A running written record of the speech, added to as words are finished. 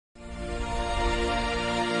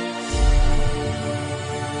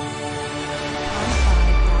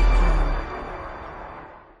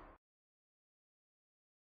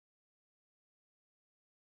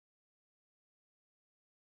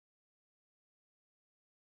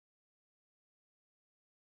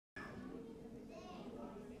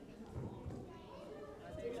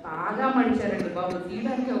బాగా మడిచారండి బాబు,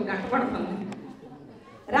 తీయడానికి ఒక గంట పడుతుంది.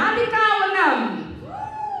 రాధిక ఉన్నాం.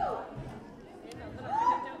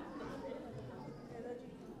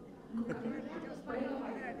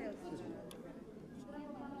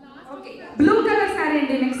 ఓకే, బ్లూ కలర్ సారీ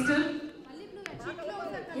అండి. నెక్స్ట్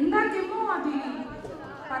ఇందాకేమో అది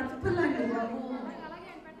పర్పుల్ అండి బాబు.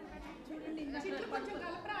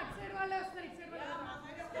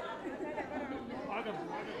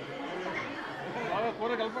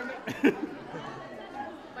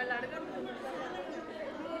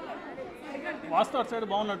 వాస్తు అటు సైడ్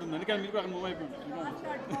బాగున్నట్టుంది, ఎందుకంటే మీరు అక్కడ మూవ్ అయిపోయింది.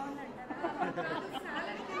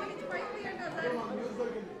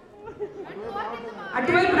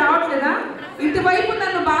 అటువైపు రావట్లేదా? ఇటువైపు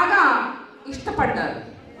నన్ను బాగా ఇష్టపడ్డారు.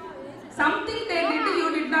 Something they did you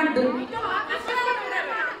did not do.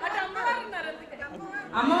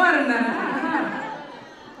 అమ్మవారు ఉన్నారా?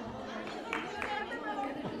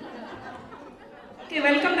 ఓకే,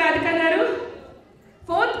 వెల్కమ్ రాధిక గారు.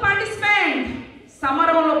 ఫోర్త్ పార్టిసిపెంట్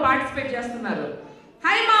సమరంలో పార్టిసిపేట్ చేస్తున్నారు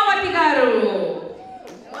హైమావతి గారు.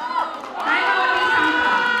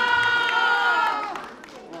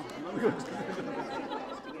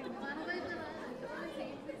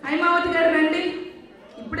 హైమావతి గారు రండి.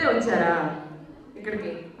 ఇప్పుడే వచ్చారా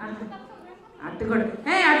ఇక్కడికి? అటు కూడా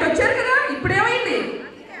అటు వచ్చారు కదా, ఇప్పుడేమైంది?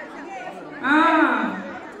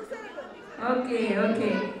 Okay okay.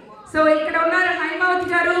 సో ఇక్కడ ఉన్నారు హైమావతి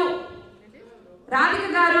గారు, రాధిక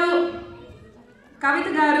గారు, కవిత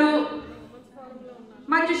గారు,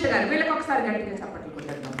 మంజుష గారు. వీళ్ళకి ఒకసారి గట్టిగా చప్పట్లు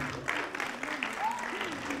కొట్టేద్దాం.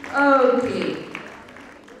 ఓకే,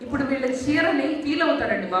 ఇప్పుడు వీళ్ళ చీరని ఫీల్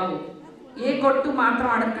అవుతారండి బాబు. ఏ కొట్టు మాత్రం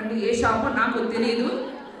అడగండి, ఏ షాపు నాకు తెలియదు.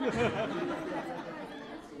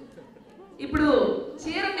 ఇప్పుడు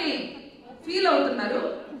చీరని ఫీల్ అవుతున్నారు.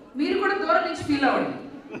 మీరు కూడా దూరం నుంచి ఫీల్ అవ్వండి,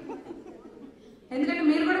 ఎందుకంటే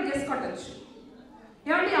మీరు కూడా గెస్ కొట్టచ్చు.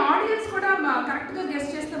 ఏమంటే ఆడియన్స్ కూడా కరెక్ట్గా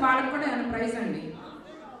గెస్ చేస్తే వాళ్ళకి కూడా ఏమైనా ప్రైజ్ అండి.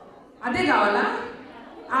 అదే కావాలా?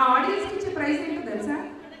 ఆ ఆడియన్స్కి ఇచ్చే ప్రైజ్ ఏంటో తెలుసా?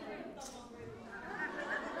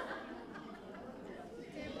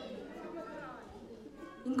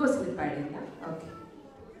 ఇంకో స్లిప్ అయిందా? ఓకే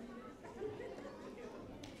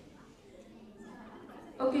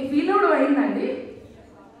ఓకే, ఫీల్ అవడం అయిందండి.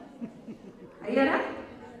 అయ్యారా?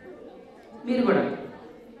 మీరు కూడా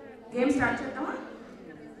గేమ్ స్టార్ట్ చేద్దామా?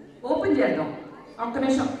 ఓపెన్ చేద్దాం. ఒక్క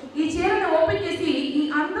నిమిషం. ఈ చీరను ఓపెన్ చేసి ఈ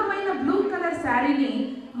అందమైన బ్లూ కలర్ శారీని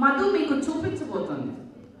మధు మీకు చూపించబోతుంది.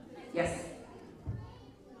 Yes,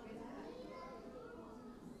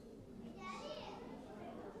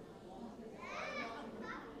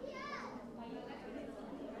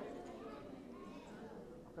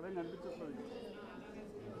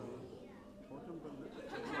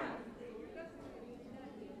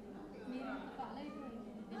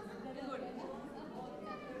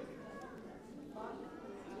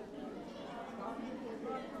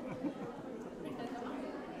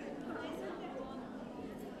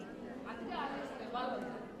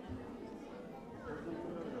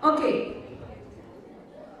 okay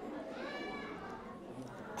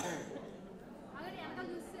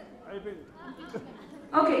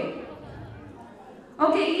okay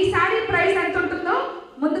okay. ఈ శారీ ప్రైస్ ఎంత ఉంటుందో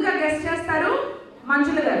ముందుగా గెస్ చేస్తారు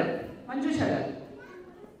మంజుల గారు, మంజుష గారు.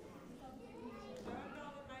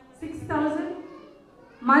 6000.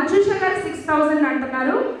 మంజుష గారు 6000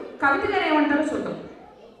 అంటున్నారు. కవిత గారు ఏమంటారు చూద్దాం.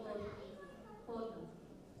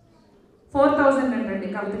 4000 అంటండి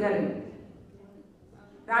కవిత గారు.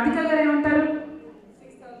 రాధిక గారు ఏమంటారు?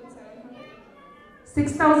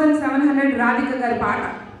 6700 రాధిక గారి పాట.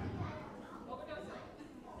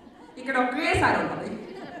 ఇక్కడ ఒకేసారి ఉంటుంది.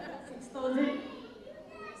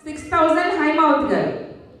 6000 హైమావతి గారు.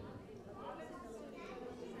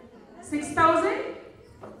 6000,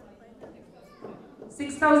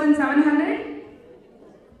 6700,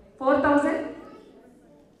 4000,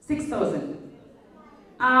 6000.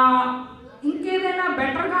 ఇంకేదైనా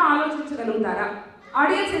బెటర్గా ఆలోచించగలుగుతారా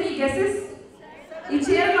ఆడియన్స్? Any guesses? ఈ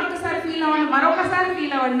చీరను ఒక్కసారి ఫీల్ అవ్వండి, మరొకసారి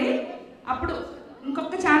ఫీల్ అవ్వండి, అప్పుడు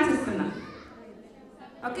ఇంకొక ఛాన్స్ ఇస్తున్నా.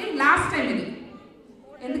 ఓకే, లాస్ట్ టైం ఇది,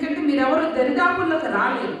 ఎందుకంటే మీరెవరు దరిదాపుల్లోకి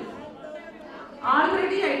రాలేదు.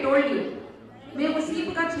 ఆల్రెడీ ఐ టోల్డ్ యూ, మేము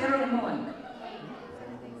సీపుగా చీరలు ఇవ్వాలి,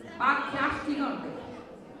 బాగా క్లాస్గా ఉంటాయి.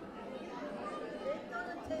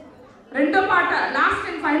 రెండో పాట లాస్ట్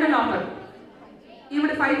అండ్ ఫైనల్ ఆఫర్.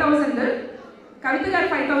 ఈవిడ 5000, కవిత గారు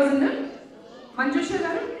 5000, మంజుష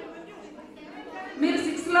గారు మీరు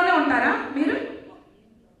 6లోనే ఉంటారా? మీరు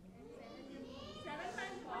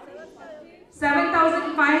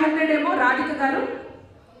 7500 ఏమో రాధిక గారు,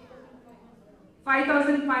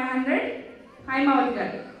 5500 హైమావతి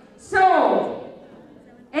గారు. So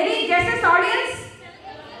any guesses audience?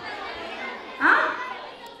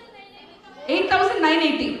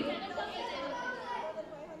 8,980.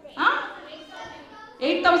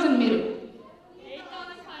 8,000 మీరు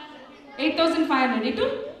 8,500 ఇటు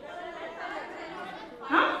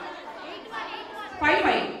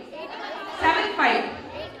 55 75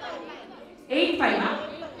 85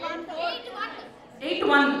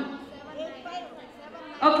 81.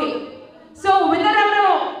 Okay, so winner ever,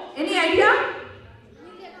 any idea?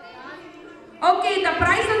 Okay, the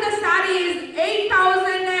price of the saree is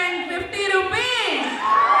 8,050 rupees.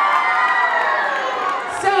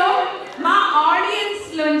 So మా ఆడియన్స్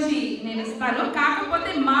లోంచి నేను ఇస్తాను,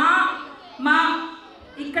 కాకపోతే మా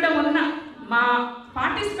ఇక్కడ ఉన్న మా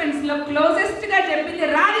పార్టిసిపెంట్స్ లో క్లోజెస్ట్ గా చెప్పింది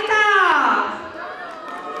రాధిక.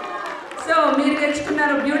 సో మీరు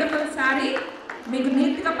తెచ్చుకున్నారు బ్యూటిఫుల్ సారీ, మీకు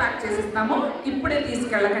నీట్ గా ప్యాక్ చేసిస్తాము, ఇప్పుడే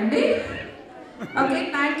తీసుకెళ్ళకండి. Okay,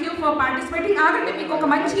 thank you for participating. ఆగండి, మీకు ఒక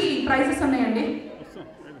మంచి ప్రైజెస్ ఉన్నాయండి.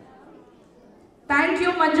 థ్యాంక్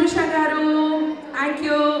యూ మంజుష గారు, థ్యాంక్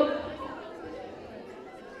యూ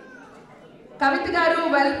కవిత గారు,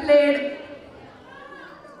 వెల్ ప్లేడ్.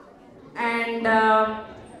 అండ్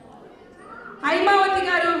హైమావతి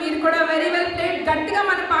గారు, మీరు కూడా వెరీ వెల్ ప్లేడ్. గట్టిగా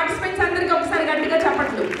మన పార్టిసిపెంట్స్ అందరికీ ఒకసారి గట్టిగా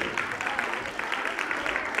చెప్పట్లు.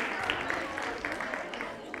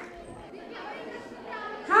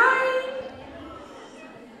 హాయ్.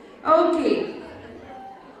 ఓకే,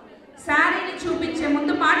 శారీని చూపించే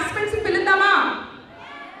ముందు పార్టిసిపెంట్స్ పిలుద్దామా?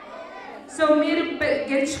 సో మీరు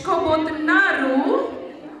గెలుచుకోబోతున్నారు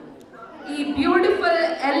ఈ బ్యూటిఫుల్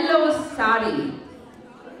ఎల్లో సారీ.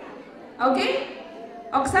 ఓకే,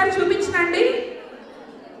 ఒకసారి చూపించండి.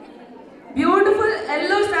 Beautiful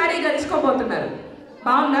yellow sorry గెలుచుకోబోతున్నారు.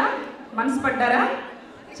 బాగుందా? మనసు పడ్డారా?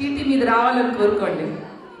 చీటీ మీద రావాలని కోరుకోండి.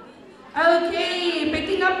 Okay,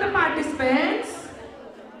 picking up the participants.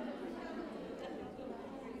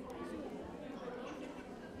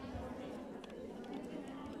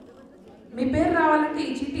 మీ పేరు రావాలంటే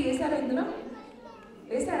ఈ చీటీ వేసారా? ఇందులో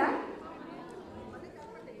వేసారా?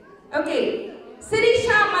 ఓకే, శిరీష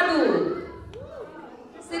మధు.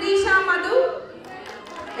 శిరీష మధు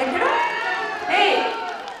ఎక్కడ?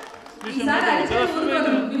 ఈసారి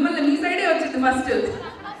మిమ్మల్ని మీ సైడే వచ్చింది ఫస్ట్.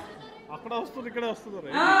 అక్కడ వస్తుంది, ఇక్కడ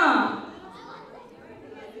వస్తుంది.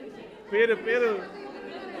 పేరు పేరు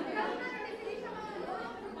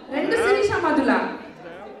రెండు శిరీష మధుల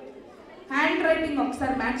హ్యాండ్ రైటింగ్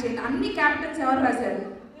ఒకసారి మ్యాచ్ చేయండి. అన్ని క్యాపిటల్స్ ఎవరు రాశారు?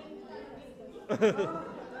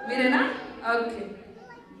 మీరేనా? Okay.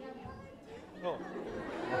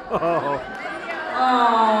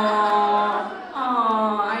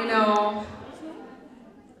 I know.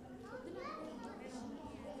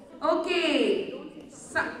 Okay.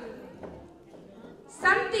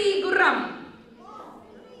 Santi Gurram.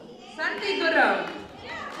 Santi Gurram.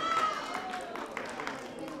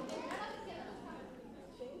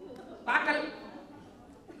 Pakal.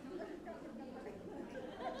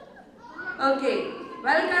 Okay.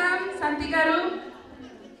 Welcome, Santi Garu.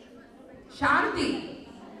 Shanti.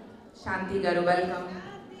 శాంతి గారు వెల్కమ్.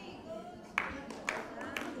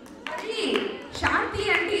 శాంతి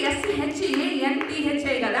అంటే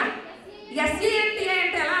SHANTHA కదా, SANTA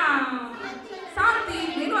అంటే ఎలా? శాంతి,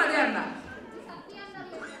 నేను అదే అన్నా.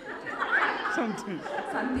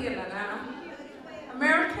 సంతి అన్నానా?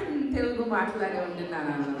 అమెరికన్ తెలుగు మాట్లాడే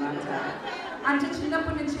ఉంటున్నాను అన్నమాట. అంటే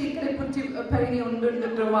చిన్నప్పటి నుంచి ఇక్కడ ఇప్పుడు పెరిగి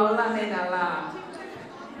ఉంటుండటం వల్ల నేను అలా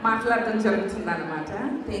మాట్లాడటం జరుగుతుంది అన్నమాట.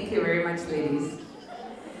 Thank you very much ladies.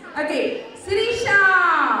 Okay, Sirisha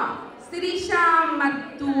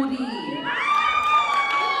మత్తూరి.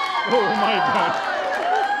 Oh my God.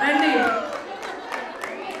 రండి.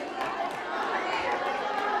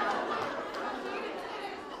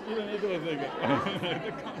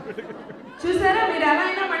 చూసారా మీరు ఎలా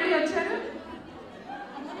అయినా మళ్ళీ వచ్చారు?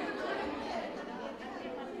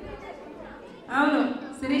 అవును,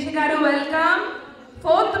 శిరీష గారు వెల్కమ్.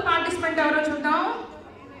 ఫోర్త్ పార్టిసిపెంట్ ఎవరో చూద్దాం.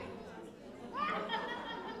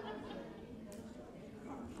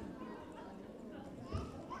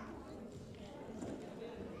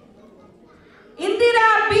 ఇందిరా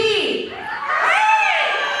బి.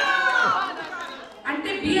 అంటే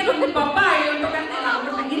బి అని ఉంది, బొబ్బాయి ఉంటుందని నేను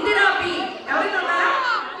అనుకుంటున్నా. ఇందిరా బి ఎవరైనా ఉన్నారా?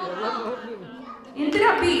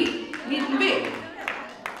 ఇందిరా బి, నువ్వే.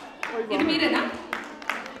 ఇది మీరేనా?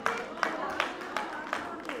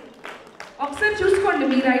 ఒకసారి చూసుకోండి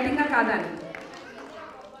మీ రైటింగా కాదని.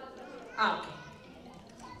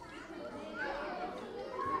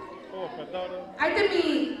 అయితే మీ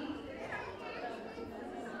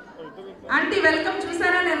ఆంటీ వెల్కమ్.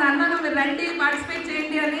 చూసారా నేను అన్నాను మీరు రండి పార్టిసిపేట్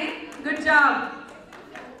చేయండి అని. Good job.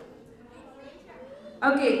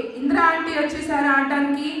 Okay, Indira aunty వచ్చేసారా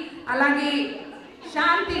ఆడటానికి. అలాగే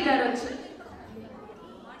శాంతి గారు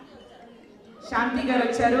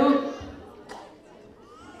వచ్చారు.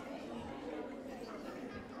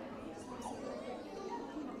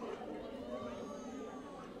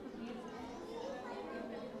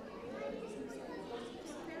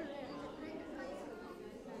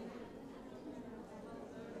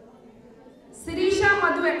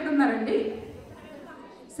 మధు ఎక్కడున్నారండి?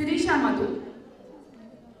 శిరీష మధు.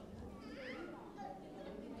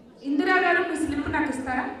 ఇందిరా గారు మీ స్లిప్ నాకు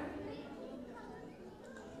ఇస్తారా?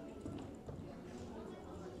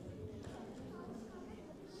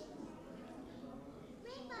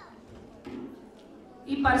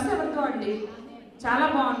 ఈ పర్స్ ఎవరితో అండి? చాలా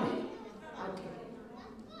బాగుంది. ఓకే,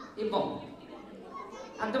 ఇవ్వం.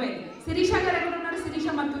 అర్థమైంది. శిరీష గారు ఎక్కడ ఉన్నారు? శిరీష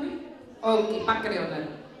మధుని ఓకే, పక్కనే ఉన్నారు.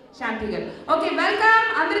 శాంతి గారు. ఓకే, వెల్కమ్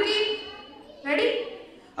అందరికి. రెడీ?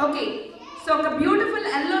 ఓకే, సో ఒక బ్యూటిఫుల్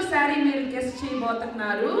ఎల్లో శారీ మీరు గెస్ట్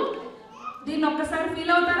చేయబోతున్నారు. దీన్ని ఒక్కసారి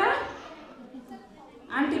ఫీల్ అవుతారా?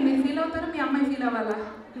 ఆంటీ మీరు ఫీల్ అవుతారా? మీ అమ్మాయి ఫీల్ అవ్వాలా?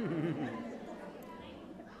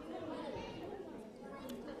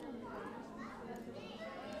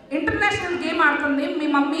 ఇంటర్నేషనల్ గేమ్ ఆడుతుంది మీ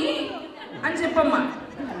మమ్మీ అని చెప్పమ్మా.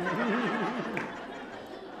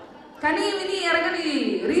 కానీ విని ఎరగని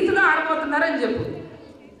రీతిలో ఆడబోతున్నారు అని చెప్పు.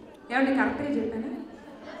 ఏమండి కరెక్ట్గా చెప్పాను?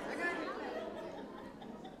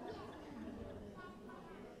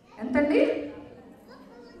 ఎంతండి?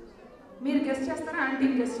 మీరు గెస్ట్ చేస్తారా?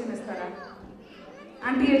 ఆంటీని గెస్ట్ చేయనిస్తారా?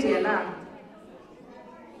 ఆంటీయే చేయాలా?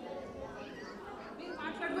 మీరు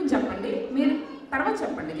మాట్లాడుకుని చెప్పండి, మీరు తర్వాత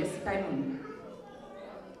చెప్పండి. గెస్ట్ టైం ఉంది.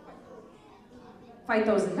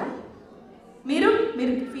 5,000 మీరు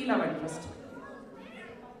మీరు ఫీల్ అవ్వండి ఫస్ట్.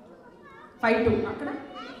 5,200 అక్కడ.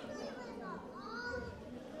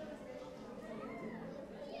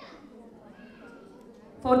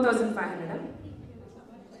 $4,500.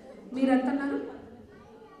 మీరు ఎంత అన్నారు?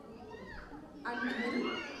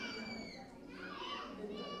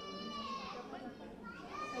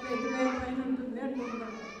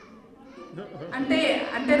 అంటే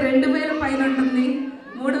అంటే 2,000 పైన ఉంటుంది,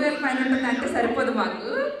 3,000 పైన ఉంటుంది అంటే సరిపోదు మాకు.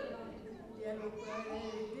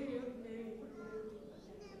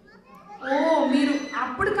 ఓ మీరు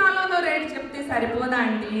అప్పుడు కాలంలో రేట్ చెప్తే సరిపోదా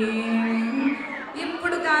అండి?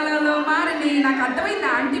 ఇప్పుడు కాలంలో మారింది. నాకు అర్థమైంది.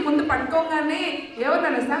 ఆంటీ ముందు పట్టుకోగానే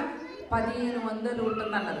ఏమన్నారు సార్? 1,500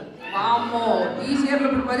 ఉంటుంది అన్నారు. వామ్మో, ఈ చీరలు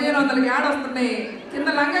ఇప్పుడు 1,500కి యాడ్ వస్తున్నాయి. కింద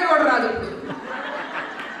లంగా కూడా రాదు ఇప్పుడు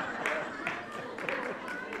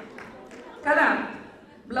కదా.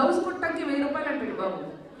 బ్లౌజ్ కుట్టంకి 1,000 రూపాయలు అంటాడు బాబు.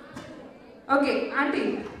 ఓకే ఆంటీ,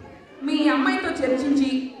 మీ అమ్మాయితో చర్చించి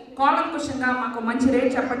కాలకుశంగా మాకు మంచి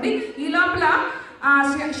రేట్ చెప్పండి. ఈ లోపల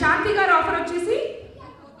శాంతి గారు ఆఫర్ వచ్చేసి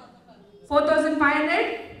 4,500.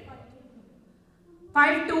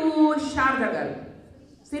 5,200 శారద గారు.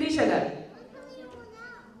 శిరీష గారు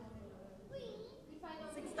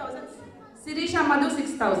 6,000. శిరీష మధు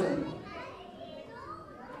 6,000.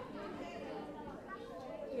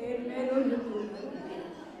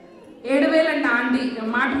 7,000 అంట. ఆంటీ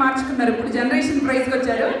మాట మార్చుకున్నారు, ఇప్పుడు జనరేషన్ ప్రైస్కి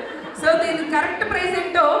వచ్చారు. సో దీని కరెక్ట్ ప్రైస్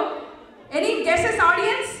ఏంటో ఎనీ గెసెస్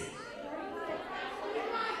ఆడియన్స్?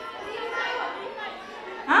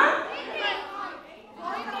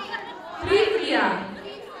 3,300.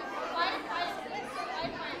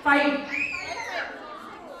 5,000.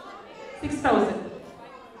 6,000.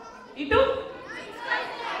 ఇటు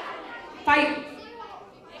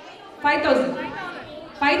 5,000.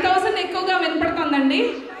 5,000 ఎక్కువగా వినపడుతుందండి.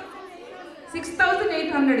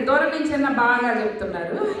 6,800. దూరం నుంచి అన్న బాగా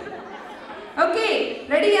చెప్తున్నారు. ఓకే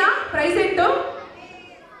రెడీయా? ప్రైస్ ఏంటో?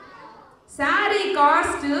 శారీ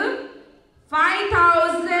కాస్ట్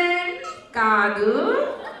 5,000 కాదు,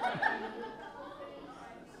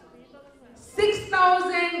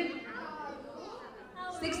 6,000.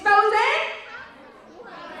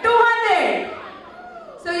 6,200.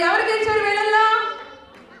 సో ఎవరు గెలిచారు వీళ్ళల్లో?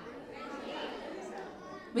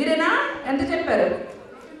 మీరేనా? ఎంత చెప్పారు?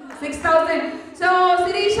 6,000. సో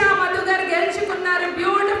శిరీష మధు గారు గెలుచుకున్నారు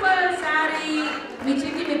బ్యూటిఫుల్ శారీ. మీ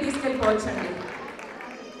చిట్టి మీరు తీసుకెళ్ళిపోవచ్చండి.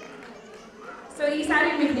 సో ఈ శారీ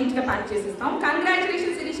మీకు నీట్గా ప్యాక్ చేసిస్తాం.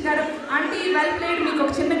 కంగ్రాచులేషన్ శిరీష్ గారు. Aunty well played. మీకు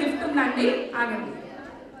ఒక చిన్న గిఫ్ట్ ఉందండి, ఆగండి.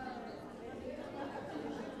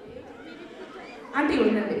 ఆంటీ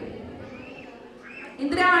ఉండండి.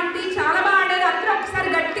 ఇందిరా ఆంటీ చాలా బాగా ఆడారు. అందరూ ఒకసారి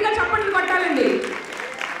గట్టిగా చప్పట్లు కొట్టాలండి.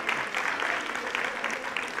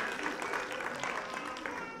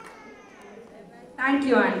 Thank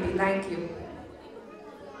you aunty, thank you.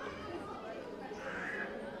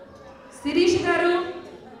 Sirish గారు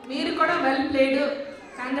మీరు కూడా వెల్ ప్లేడ్.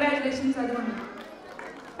 కంగ్రాచులేషన్స్. అదిగోండి.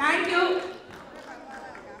 Thank you.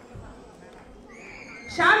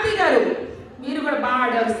 శాంతి గారు మీరు కూడా బాగా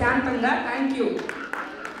ఆడారు శాంతంగా. Thank you.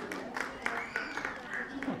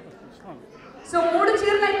 సో 3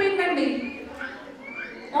 చీరలు అయిపోయిందండి.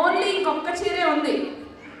 ఓన్లీ ఇంకొక చీరే ఉంది.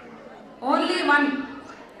 ఓన్లీ 1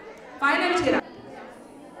 ఫైనల్ చీర.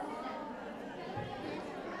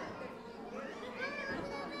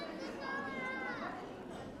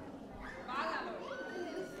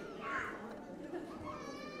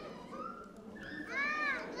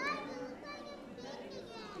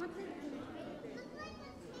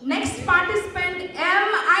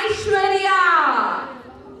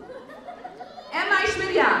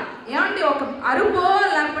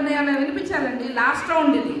 లాస్ట్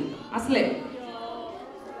రౌండ్ ఇది అసలే.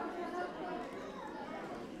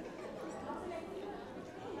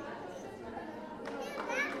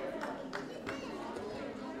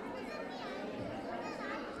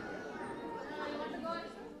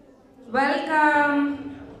 Welcome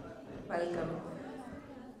welcome.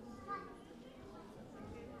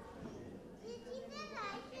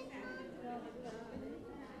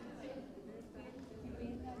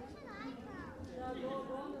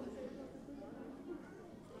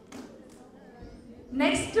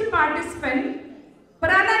 నెక్స్ట్ పార్టిసిపెంట్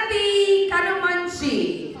ప్రణతి కనుమంచి.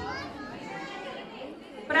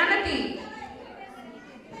 ప్రణతి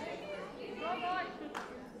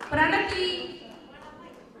ప్రణతి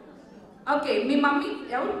ఓకే, మీ మమ్మీ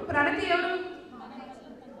ఎవరు? ప్రణతి ఎవరు?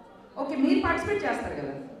 ఓకే, మీరు పార్టిసిపేట్ చేస్తారు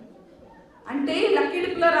కదా, అంటే లక్కీ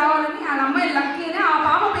డిప్లో రావాలని వాళ్ళ అమ్మాయి లక్కీ అని ఆ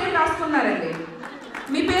పాప పేరు రాసుకున్నారండి.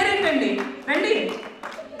 మీ పేరేంటండి? రండి.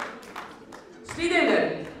 శ్రీదేవి గారు.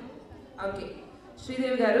 ఓకే,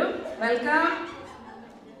 శ్రీదేవి గారు వెల్కమ్.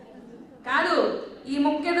 కాదు, ఈ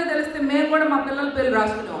ముఖ్యత తెలిస్తే మేము కూడా మా పిల్లల పేరు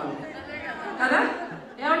రాసుకునేవాళ్ళం కదా,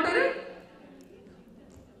 ఏమంటారు?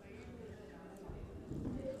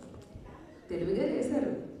 తెలివిగా చేశారు.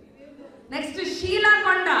 నెక్స్ట్ షీలా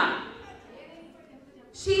కొండ.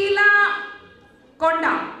 షీలా కొండ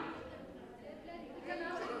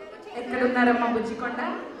ఎక్కడున్నారమ్మా? బుజ్జికొండ.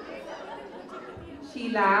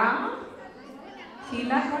 షీలా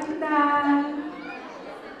షీలా కొండ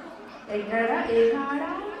ఎక్కడ? ఏ కాడ?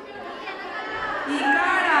 ఈ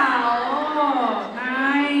కాడ. ఓ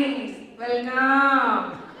నైస్, వెల్కమ్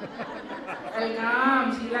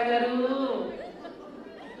వెల్కమ్ షీలా గారు.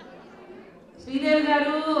 శ్రీదేవి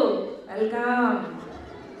గారు వెల్కమ్.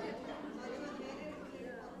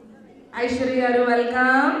 ఐశ్వర్య గారు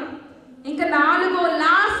వెల్కమ్. ఇంకా 4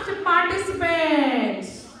 లాస్ట్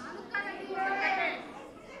పార్టిసిపెంట్స్.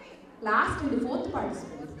 లాస్ట్ అండి, 4th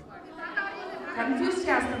పార్టిసిపెంట్. కన్ఫ్యూజ్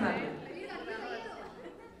చేస్తున్నారు.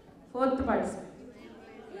 4th పార్టిసిపెంట్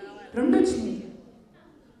 2 వచ్చింది.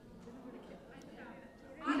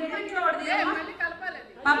 ఈ రెండింటిలో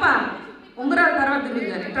పాప ఉంగరాల తర్వాత మీరు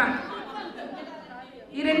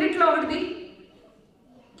ఈ రెండిట్లో ఒకటి.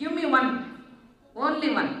 Give me 1, only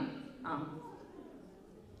 1.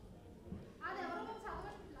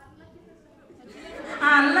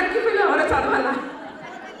 లక్కీ పిల్ల ఎవరో చదవాలా?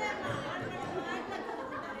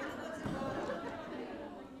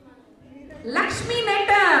 లక్ష్మీ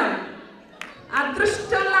నెట్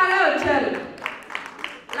అదృష్టంలాగా వచ్చారు.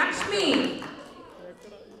 లక్ష్మి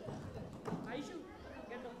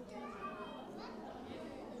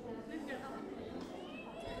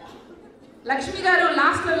లక్ష్మి గారు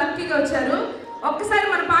లాస్ట్ లో లక్కీగా వచ్చారు. ఒక్కసారి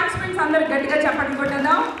మన పార్టిసిపెంట్స్ అందరు గట్టిగా చప్పట్లు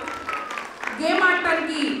కొట్టేద్దాం. గేమ్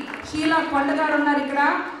ఆడటానికి షీలా కొండ గారు ఉన్నారు ఇక్కడ,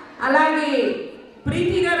 అలాగే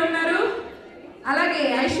ప్రీతి గారు ఉన్నారు, అలాగే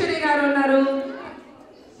ఐశ్వర్య గారు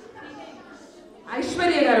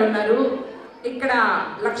ఉన్నారు, ఇక్కడ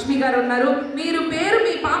లక్ష్మి గారు ఉన్నారు. మీరు పేరు,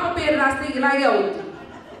 మీ పాప పేరు రాస్తే ఇలాగే అవుతుంది.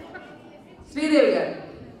 శ్రీదేవి గారు.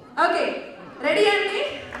 ఓకే, రెడీ అండి?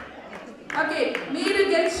 ఓకే, మీరు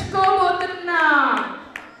గెలుచుకోబోతున్న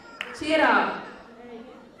చీర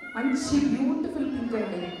మంచి బ్యూటిఫుల్ పింక్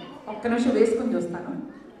అండి. ఒక్క నిమిషం వేసుకొని చూస్తాను.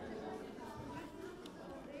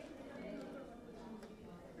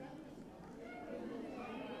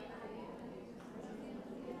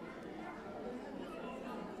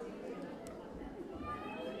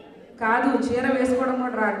 కాదు, చీర వేసుకోవడం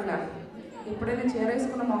కూడా రాట్లా. ఎప్పుడైనా చీర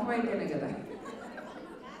వేసుకున్న మొహం అయితేనే కదా.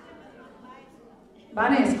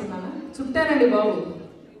 బాగానే వేసుకున్నాను, చుట్టానండి బాబు,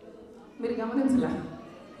 మీరు గమనించలా?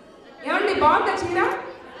 ఏమండి బాగుందా చీర?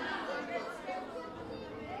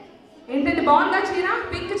 ఏంటండి బాగుందా చీర?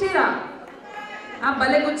 పింక్ చీర.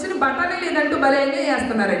 భలే కూర్చుని బట్టలే లేదంటూ భలే ఎంజాయ్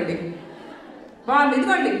చేస్తున్నారండి. బాగుంది,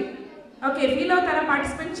 ఇదిగోండి. ఓకే, ఫీల్ అవుతారా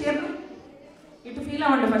పార్టిసిపెంట్? చీరను ఇటు ఫీల్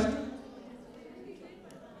అవ్వండి ఫస్ట్.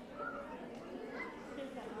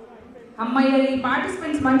 అమ్మయ్య, ఈ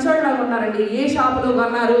పార్టిసిపెంట్స్ మంచోళ్ళలాగా ఉన్నారండి. ఏ షాపులో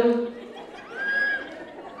కొన్నారు?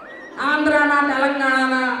 ఆంధ్రానా,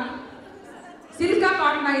 తెలంగాణనా, సిల్కా,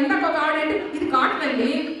 కాటనా? ఇందాక ఒక ఆవిడంటే ఇది కాటన్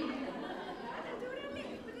అండి,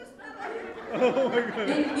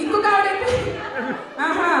 ఇంకొక ఆవిడంటే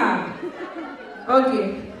ఆహా ఓకే.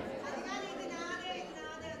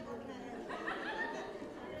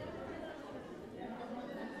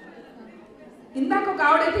 ఇందాక ఒక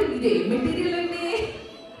ఆవిడైతే ఇదే మెటీరియల్ అండి.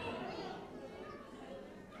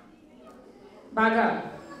 బాగా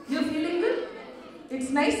you feeling good?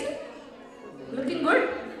 It's nice, looking good.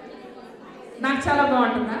 నాకు చాలా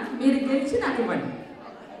బాగుంటుందా? మీరు గెలిచి నాకు ఇవ్వండి,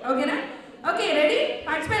 ఓకేనా? Okay, ready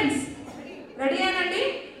participants? Ready అయినండి?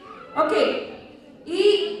 Okay, ఈ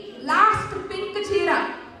లాస్ట్ పింక్ చీర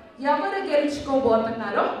ఎవరు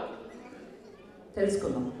గెలుచుకోబోతున్నారో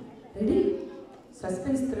తెలుసుకుందాం. Ready?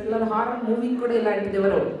 Suspense thriller horror movie కూడా ఇలాంటిది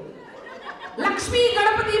ఎవరు? Lakshmi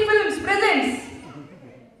Ganapati films presents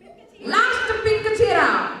last pink చీర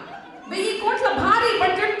 1000 కోట్ల భారీ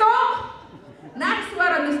బడ్జెట్ తో నాట్స్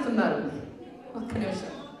వారు అందిస్తున్నారు. ఒక్క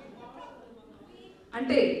నిమిషం,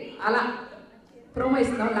 అంటే అలా ప్రోమో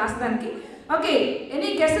ఇస్తున్నాం లాస్ట్ దానికి. Okay, any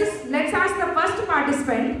guesses? Let's ask the first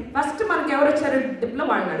participant. First మనకి ఎవరు వచ్చారు డిప్లో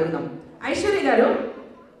వాళ్ళని అడుగుదాం. ఐశ్వర్య గారు,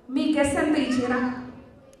 మీ గెస్ ఎంత ఈ చీర?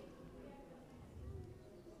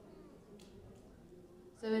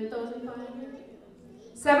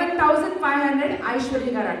 7,500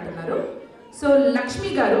 ఐశ్వర్య గారు అంటున్నారు. సో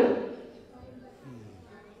లక్ష్మి గారు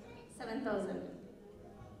 7,000.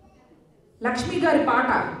 లక్ష్మి గారి పాట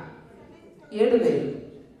 7,000.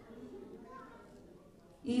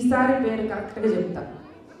 ఈసారి పేరు కరెక్ట్గా చెప్తా.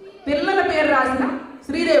 పిల్లల పేరు రాసిన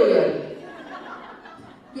శ్రీదేవి గారు.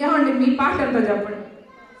 ఏమండి మీ పాట ఎంతో చెప్పండి?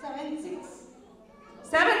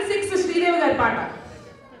 7,600 శ్రీదేవి గారి పాట.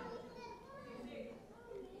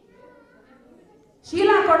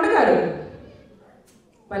 షీలా కొండ గారు,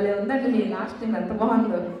 భలే ఉందండి మీ లాస్ట్ టైం, ఎంత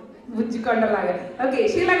బాగుందో, బుజ్జి కొండలాగా. ఓకే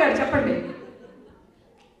షీలా గారు చెప్పండి.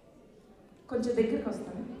 కొంచెం దగ్గరికి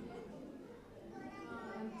వస్తాను.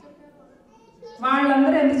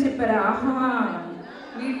 వాళ్ళందరూ ఎంత చెప్పారా? ఆహా,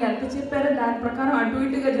 వీళ్ళు ఎంత చెప్పారో దాని ప్రకారం అటు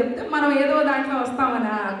ఇటుగా చెప్తే మనం ఏదో దాంట్లో వస్తామని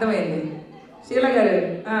అర్థమైంది. షీలా గారు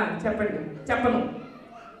చెప్పండి. చెప్పను.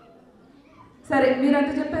 సరే, మీరు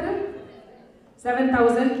ఎంత చెప్పారు?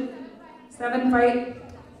 7,000, 7,500,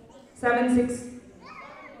 7,600.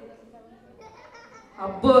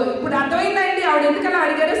 అబ్బో, ఇప్పుడు అర్థమైందండి ఆవిడ ఎందుకలా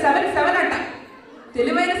అడిగారు. 7,700 అంట.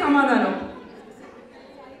 తెలివైన సమాధానం.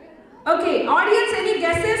 Okay audience, any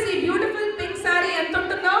guesses? ఈ బ్యూటిఫుల్ పింక్ సారీ ఎంత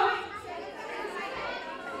ఉంటుందో?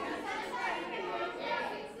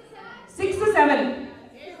 6,700,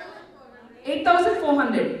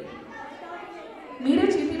 8,400. మీరే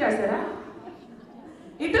చీటీ రాశారా?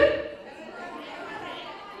 ఇటు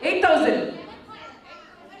 8,000,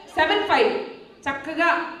 7,500. చక్కగా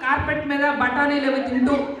కార్పెట్ మీద బఠానీలు అవి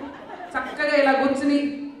తింటూ చక్కగా ఇలా కూర్చుని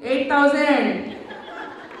 8,000.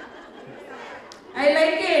 I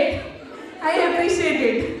like it. I appreciate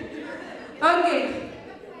it. Okay.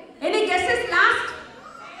 Any guesses last?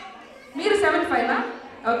 మీరు 7,500.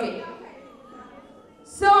 Okay.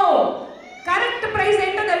 So, correct price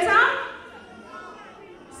ఏంటో తెలుసా?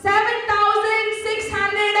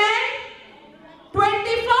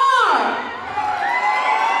 7,624.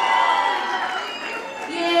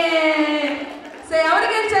 సో ఎవరు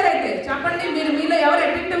గెలిచారైతే చెప్పండి. మీరు మీలో ఎవరు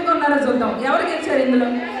అటెంటివ్గా ఉన్నారో చూద్దాం. ఎవరు గెలిచారు ఇందులో?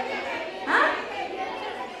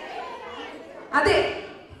 అదే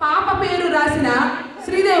పాప పేరు రాసిన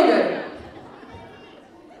శ్రీదేవి గారు.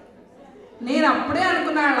 నేను అప్పుడే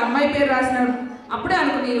అనుకున్నా వాళ్ళ అమ్మాయి పేరు రాసిన, అప్పుడే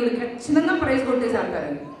అనుకున్నా ఈవిడ ఖచ్చితంగా ప్రైజ్ కొట్టేసి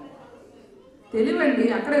అంటారని. తెలివండి,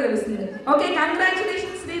 అక్కడే తెలుస్తుంది. ఓకే,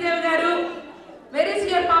 కంగ్రాచులేషన్స్ శ్రీదేవి గారు. వెరీ ఇస్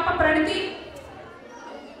యువర్ పాప ప్రణతి?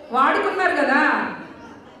 వాడుకున్నారు కదా,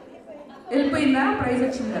 వెళ్ళిపోయిందా? ప్రైజ్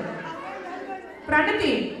వచ్చింది కదా.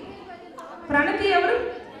 ప్రణతి ఎవరు?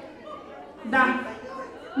 దా,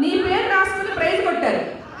 నీ పేరు రాసుకుని ప్రైజ్ కొట్టారు.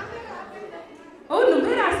 ఓ,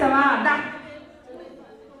 నువ్వే రాసావా? దా.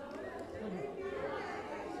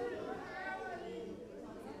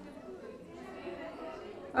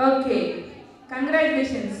 Okay,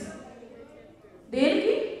 congratulations.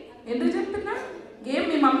 దేనికి? ఎందుకు చెప్తున్నా? గేమ్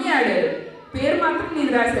మీ మమ్మీ ఆడారు, పేరు మాత్రం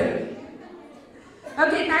నేను రాశారు.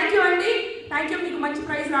 ఓకే, థ్యాంక్ యూ అండి. Thank you. మీకు మంచి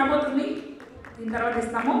ప్రైజ్ రాబోతుంది, దీని తర్వాత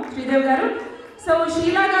ఇస్తాము. శ్రీదేవి గారు. సో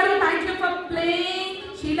షీలా గారు, thank you for playing.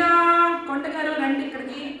 Sheela కొండ గారు రండి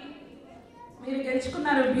ఇక్కడికి. మీరు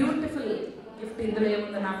గెలుచుకున్నారు బ్యూటిఫుల్ గిఫ్ట్. ఇందులో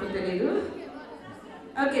ఏముందో నాకు తెలియదు.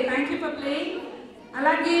 Okay, thank you for playing.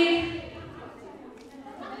 అలాగే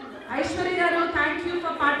ఐశ్వర్య గారు, థ్యాంక్ యూ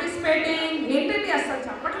ఫర్ పార్టిసిపేటింగ్. ఏంటండి అసలు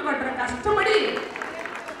చప్పట్లు కొట్టరా? కష్టపడి,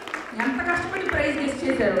 ఎంత కష్టపడి ప్రైజ్ గెస్ట్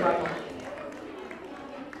చేశారు బాబు.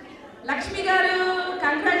 లక్ష్మి గారు,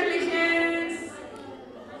 congratulations.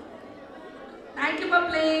 Thank you for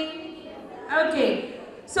playing. Okay,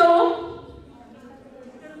 so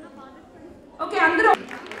okay అందరూ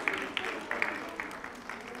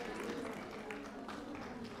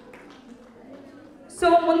సో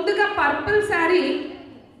ముందుగా పర్పుల్ శారీ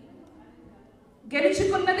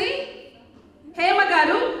గెలుచుకున్నది హేమ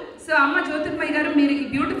గారు. సో అమ్మ జ్యోతిర్మయ్య గారు, మీరు ఈ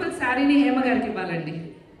బ్యూటిఫుల్ శారీని హేమ గారికి ఇవ్వాలండి.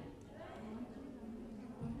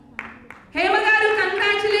 హేమ గారు,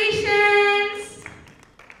 కంగ్రాచులేషన్స్.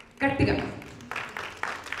 గట్టిగా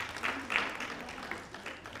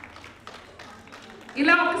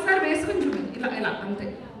ఇలా ఒకసారి వేసుకుని చూడండి. ఇలా ఇలా అంతే.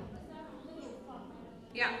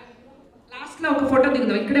 యా, లాస్ట్లో ఒక ఫోటో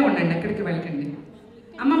దిగుదాం. ఇక్కడే ఉండండి, ఎక్కడికి వెళ్ళకండి.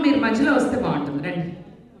 అమ్మ మీరు మధ్యలో వస్తే బాగుంటుంది, రండి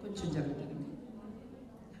కొంచెం జరుగుతుంది.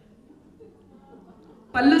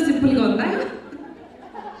 పళ్ళు సింపుల్గా ఉందా?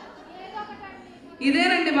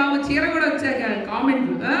 ఇదేనండి బాబు, చీర కూడా వచ్చాక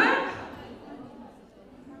కామెంట్లు.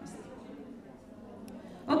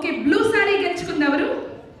 ఓకే, బ్లూ సారీ గెలుచుకుంది ఎవరు?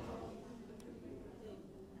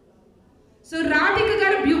 సో రాధిక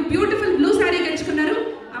గారు బ్యూటిఫుల్ బ్లూ సారీ గెలుచుకున్నారు.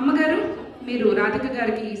 అమ్మగారు మీరు రాధిక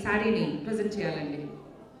గారికి ఈ సారీని ప్రజెంట్ చేయాలండి.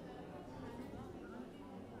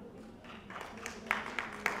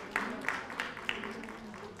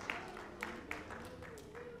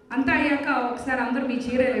 అంతా అయ్యాక ఒకసారి అందరూ మీ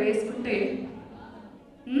చీరలు వేసుకుంటే.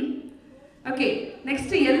 ఓకే,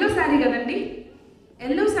 నెక్స్ట్ ఎల్లో శారీ కదండి.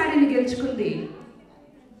 ఎల్లో శారీని గెలుచుకుంది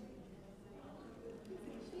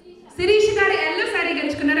శిరీష్ గారు. ఎల్లో శారీ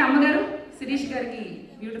గెలుచుకున్నారు. అమ్మగారు శిరీష్ గారికి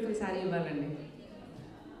బ్యూటిఫుల్ శారీ ఇవ్వాలండి.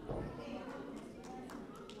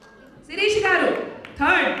 శిరీష్ గారు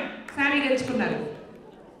థర్డ్ శారీ గెలుచుకున్నారు.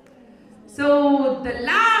 So the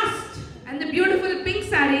last and the beautiful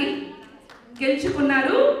pink sari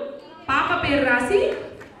గెలుచుకున్నారు. పాప పేరు రాసి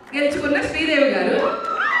గెలుచుకున్న శ్రీదేవి గారు.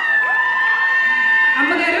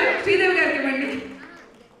 అమ్మగారు శ్రీదేవి గారికి ఇవ్వండి.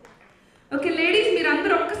 ఓకే లేడీస్, మీరు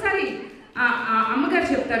అందరూ ఒక్కసారి అమ్మగారు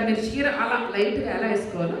చెప్తారు మీరు చీర అలా లైట్గా ఎలా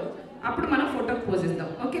వేసుకోవాలో, అప్పుడు మనం ఫోటోకి పోజ్ ఇద్దాం.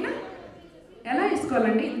 ఓకేనా? ఎలా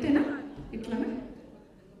వేసుకోవాలండి? ఇంతేనా? ఇట్లానా?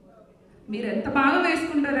 మీరు ఎంత బాగా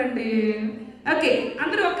వేసుకుంటారండి. ఓకే,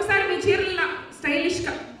 అందరూ ఒక్కసారి మీ చీరలు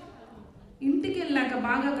స్టైలిష్గా ఇంటికి వెళ్ళాక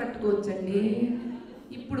బాగా కట్టుకోవచ్చండి.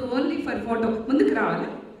 ఇప్పుడు ఓన్లీ ఫర్ ఫోటో. ముందుకు రావాలి,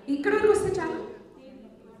 ఇక్కడ వరకు వస్తే చాలు.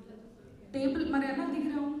 టేబుల్ మరి ఎలా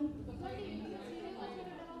దిగిరావు?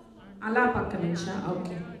 అలా పక్క నుంచా?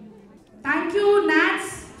 Okay. Thank you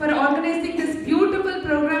NATS for organising this beautiful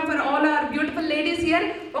programme for all our beautiful ladies here.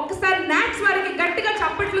 ఒక్కసారి నాట్స్ వారికి గట్టిగా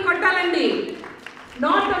చప్పట్లు కొట్టాలండి.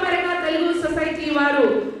 నార్త్ అమెరికా తెలుగు సొసైటీ వారు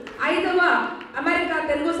 5వ అమెరికా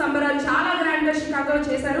తెలుగు సంబరాలు చాలా గ్రాండ్గా షికాగోలో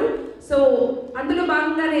చేశారు. సో అందులో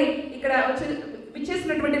భాగంగానే ఇక్కడ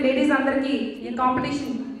విచ్చేసినటువంటి లేడీస్ అందరికీ ఈ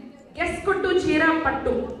కాంపిటీషన్ గెస్ కొట్టు చీర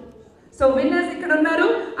పట్టు. సో విన్నర్స్ ఇక్కడ ఉన్నారు.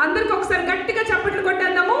 అందరికి ఒకసారి గట్టిగా చప్పట్లు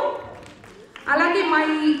కొట్టేద్దాము. అలాగే మా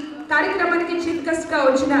ఈ కార్యక్రమానికి చీఫ్ గెస్ట్గా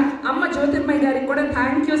వచ్చిన అమ్మ జ్యోతిర్మయ్య గారికి కూడా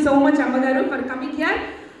థ్యాంక్ యూ సో మచ్ అమ్మగారు for coming here.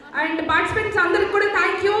 And participants అందరికి కూడా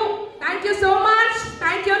thank you so much.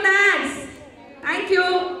 Thank you NATS, thank you.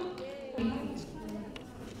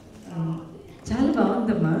 చాలా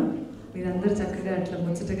బాగుందమ్మా, మీరందరూ చక్కగా అట్లా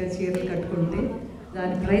ముచ్చటగా చీరలు కట్టుకుంటే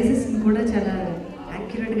దాని ప్రైజెస్ని కూడా చాలా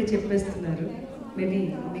యాక్యురేట్గా చెప్పేస్తున్నారు. మేబీ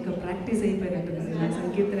మీకు ప్రాక్టీస్ అయిపోయినట్టున్నారు. నా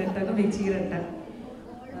సంకీర్తన అంటాగా మీ చీరంట.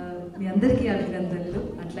 మీ అందరికీ అభినందనలు.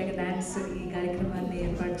 అట్లాగే నాట్స్ ఈ కార్యక్రమాన్ని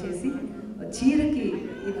ఏర్పాటు చేసి చీరకి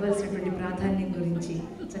ఇవ్వాల్సినటువంటి ప్రాధాన్యం గురించి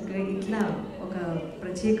చక్కగా ఇట్లా ఒక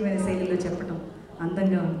ప్రత్యేకమైన శైలిలో చెప్పడం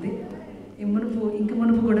అందంగా ఉంది.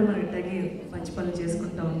 మునుపు కూడా మనం ఇట్లాగే మంచి పనులు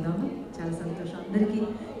చేసుకుంటూ ఉందాము. చాలా సంతోషం. అందరికీ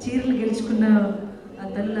చీరలు గెలుచుకున్న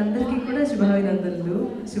తల్లులందరికీ కూడా శుభాభినందనలు.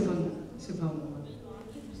 శుభం.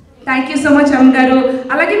 థ్యాంక్ యూ సో మచ్ అమ్మగారు.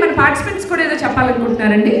 అలాగే మన పార్టిసిపెంట్స్ కూడా ఏదో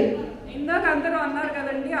చెప్పాలనుకుంటున్నారండి. ఇందాక అందరూ అన్నారు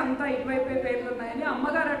కదండి, అంతా ఇటువైపే పేర్లు ఉన్నాయని.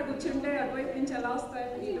 అమ్మగారు అటు కూర్చుంటే అటువైపు నుంచి ఎలా వస్తాయి,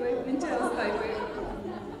 ఇటువైపు నుంచి ఎలా వస్తాయి పేర్లు.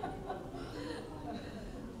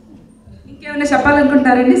 ఇంకేమైనా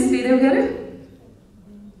చెప్పాలనుకుంటున్నారండి శ్రీదేవి గారు?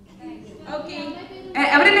 ఓకే,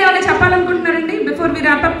 ఎవరైనా ఏమైనా చెప్పాలనుకుంటున్నారండి before we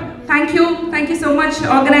wrap up? Thank you so much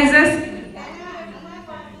organisers.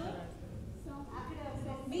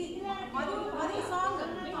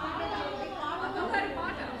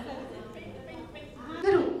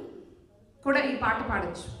 కూడా ఈ పాట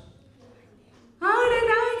పాడచ్చు.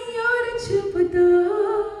 ఆడదాని ఓర చూపుతో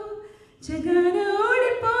జగాన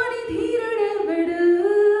ఓడిపోని ధీరుడెవడు,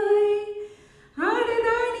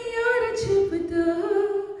 ఆడదాని ఓర చూపుతో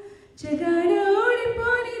జగాన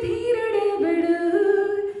ఓడిపోని ధీరుడెవడు,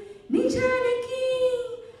 నిజానికి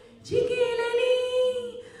చికేలని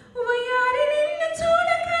వయారి నిన్ను చూడ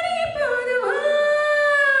కరిగిపోదు,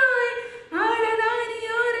 ఆడదాని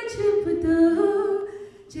ఓర చూపుతో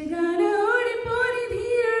జగాన ఓడిపోని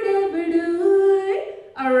ధీరుడెవడు.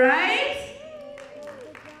 Alright,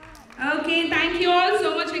 okay, thank you all so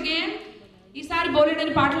much again. ఈసారి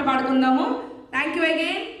బోలెడని పాటలు పాడుకుందాము. Thank you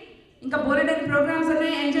again. ఇంకా బోలెడని ప్రోగ్రామ్స్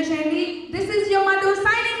ఉన్నాయి, ఎంజాయ్ చేయండి.